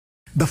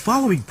The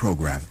following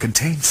program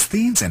contains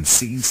themes and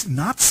scenes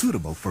not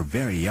suitable for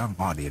very young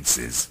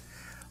audiences.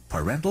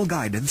 Parental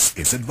guidance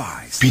is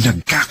advised.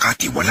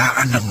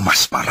 Pinagkakatiwalaan ng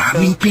mas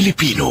maraming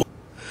Pilipino.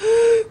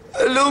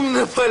 Alum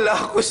na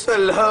pala ako sa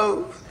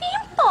love.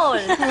 Pimple!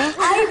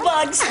 Ay,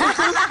 bugs!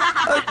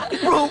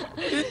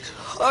 Broken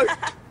heart.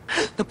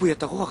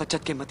 Napuyat ako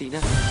kakachat kay Matina.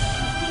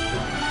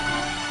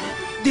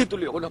 Di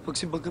tuloy ako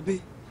napagsimbang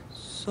gabi.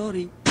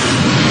 Sorry.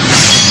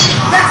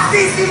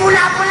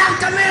 Nagsisimula pa lang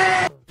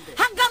kami!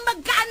 Hanggang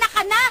magkaanak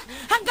ka na!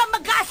 Hanggang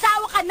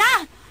mag-aasawa ka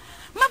na!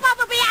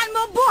 Mapapabayaan mo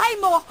ang buhay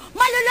mo!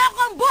 Maluloko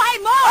ang buhay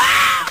mo!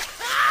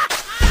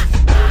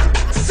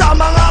 Sa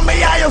mga may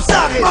ayaw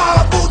sa'kin,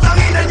 mga putang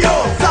ina nyo!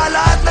 Sa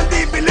lahat ng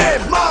di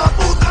bilib, mga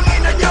putang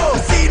ina nyo!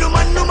 Sino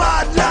man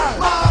lumadlang,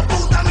 mga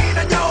putang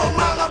ina nyo!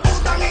 Mga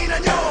putang ina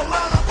nyo!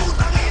 Mga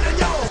putang ina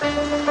nyo!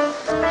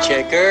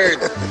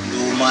 Checkered.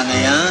 Luma na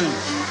yan.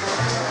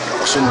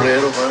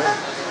 Sombrero pa rin.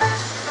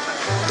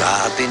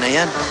 Dati na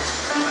yan.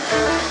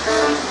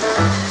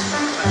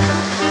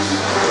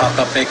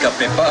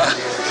 Pakape-kape pa.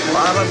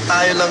 Parang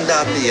tayo lang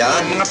dati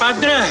yan. Mga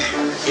padre.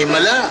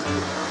 Himala.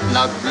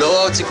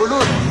 Nag-blow out si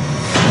Kulot.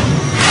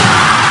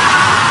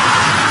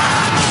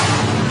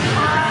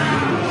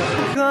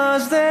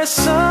 Cause there's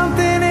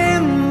something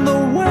in the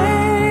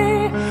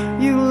way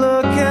you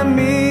look at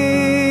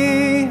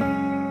me.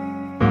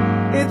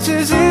 It's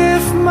as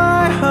if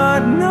my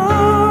heart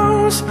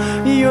knows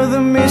you're the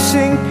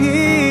missing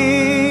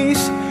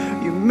piece.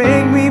 You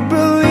make me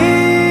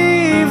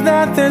believe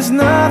that there's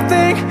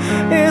nothing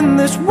in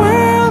this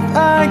world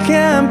I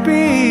can't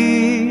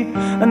be.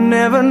 I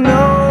never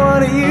know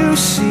what you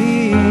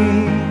see,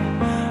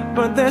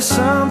 but there's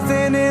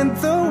something in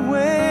the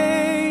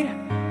way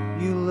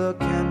you look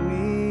at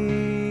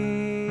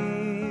me.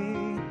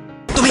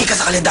 Tumingin ka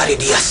sa kalendaryo,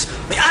 Diaz!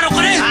 May araw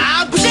ka rin!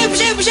 Ah! Busay!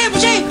 Busay! Busay!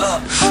 Busay!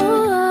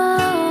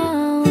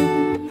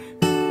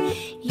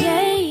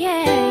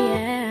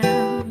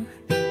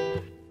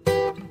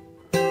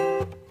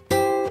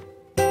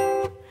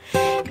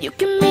 You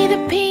give me the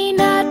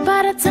peanut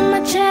butter to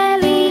my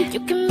jelly.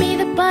 You give me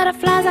the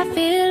butterflies I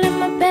feel in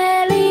my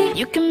belly.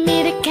 You give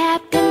me the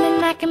captain and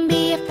I can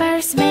be your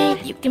first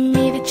mate. You give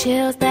me the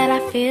chills that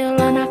I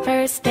feel on our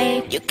first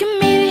date. You give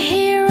me the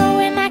hero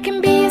and I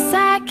can be your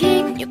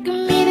sidekick. You give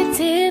me the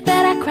tear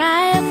that I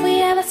cry if we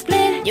ever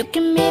split. You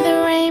give me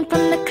the rain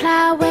from the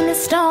cloud when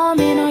it's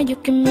storming, or you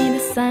give me the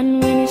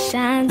sun when it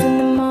shines in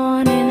the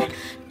morning.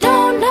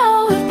 Don't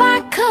know if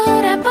I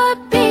could ever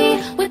be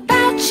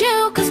without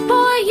you, cause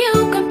boy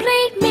you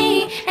complete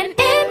me. And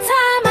in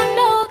time I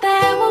know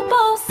that we'll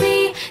both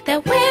see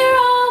that we're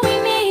all we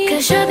need.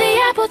 Cause you're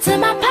the apple to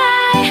my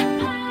pie,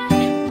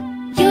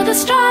 you're the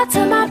straw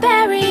to my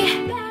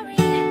berry,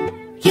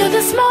 you're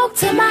the smoke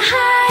to my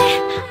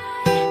high,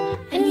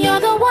 and you're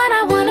the one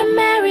I wanna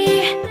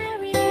marry.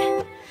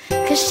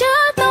 Cause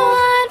you're the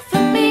one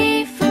for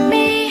me,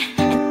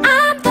 and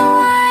I'm the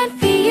one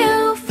for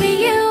you, for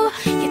you.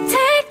 You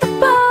take the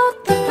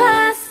both of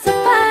us,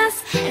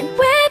 and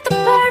we're the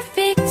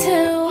perfect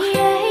two,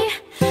 yeah.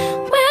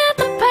 We're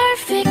the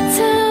perfect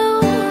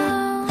two,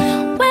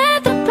 we're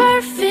the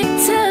perfect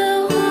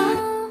two.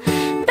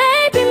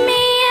 Baby,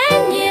 me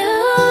and you,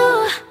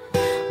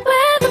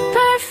 we're the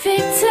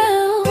perfect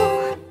two.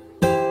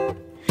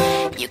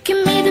 You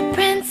give me the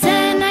prince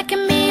and I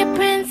can be a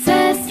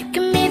princess. You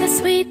give me the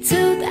sweet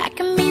tooth, I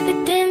can be the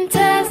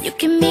dentist. You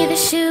give me the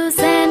shoes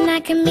and I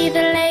can be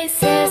the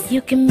laces.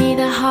 You give me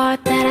the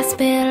heart that I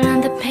spill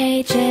on the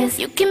pages.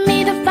 You give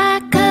me the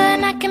vodka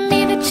and I can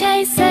be the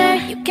chaser.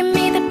 You give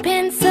me the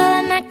pencil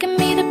and I can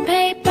be the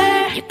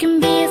paper. You can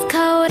be as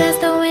cold as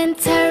the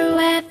winter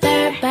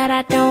weather, but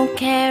I don't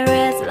care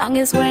as long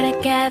as we're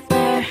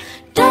together.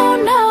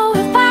 Don't know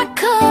if I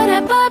could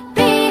ever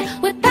be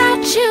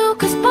without you,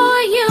 cause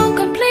boy you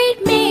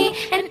complete me.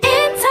 And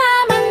in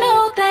time I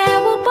know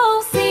that we'll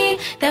both see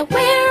that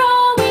we're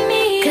all we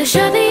need. Cause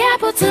you're the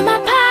apple to my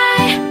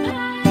pie,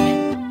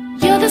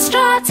 you're the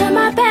straw to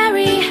my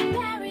berry,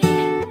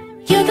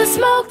 you're the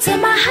smoke to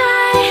my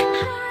high,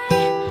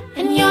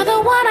 and you're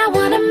the one I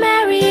wanna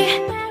marry.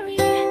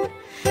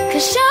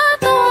 Cause you're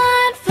the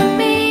one for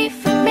me,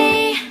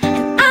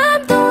 and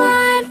I'm the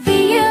one for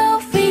you,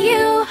 for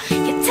you.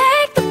 You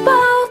take the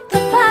both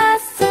of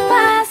us,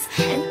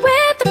 and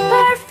we're the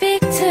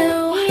perfect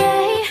two,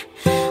 yeah.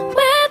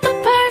 We're the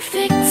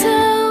perfect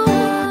two,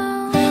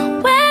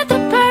 we're the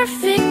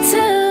perfect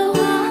two.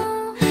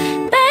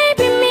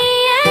 Baby, me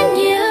and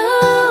you,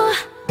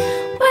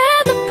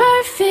 we're the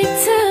perfect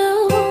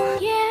two,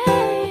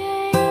 yeah.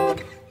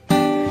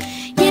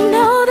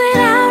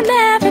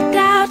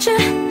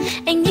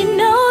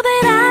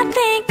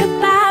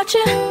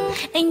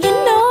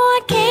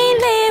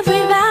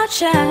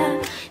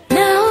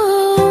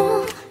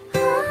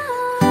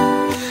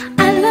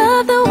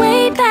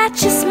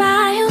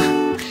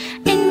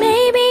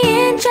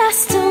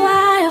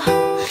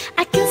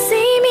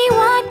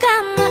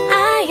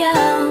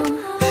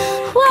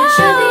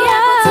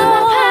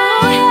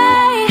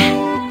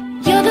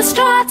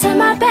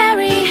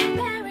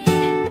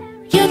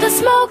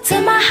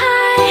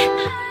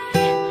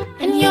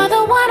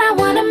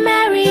 to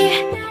marry.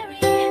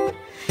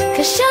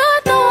 'Cause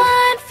you're the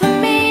one for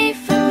me,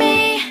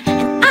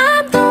 and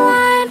I'm the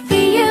one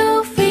for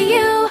you, for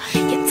you.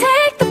 You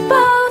take the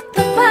both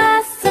of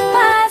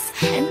us,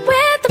 and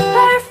we're the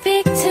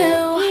perfect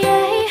two.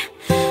 Yeah,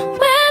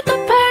 we're the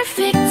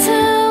perfect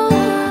two.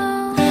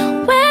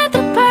 We're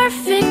the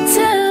perfect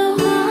two.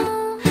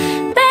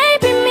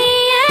 Baby, me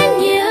and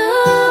you,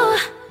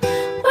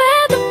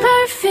 we're the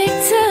perfect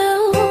two.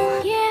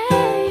 Yeah.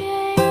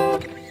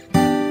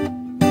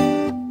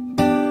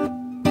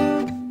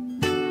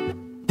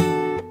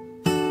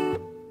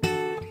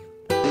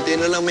 Hindi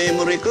na lang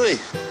memory ko eh.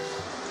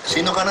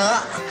 Sino ka na nga?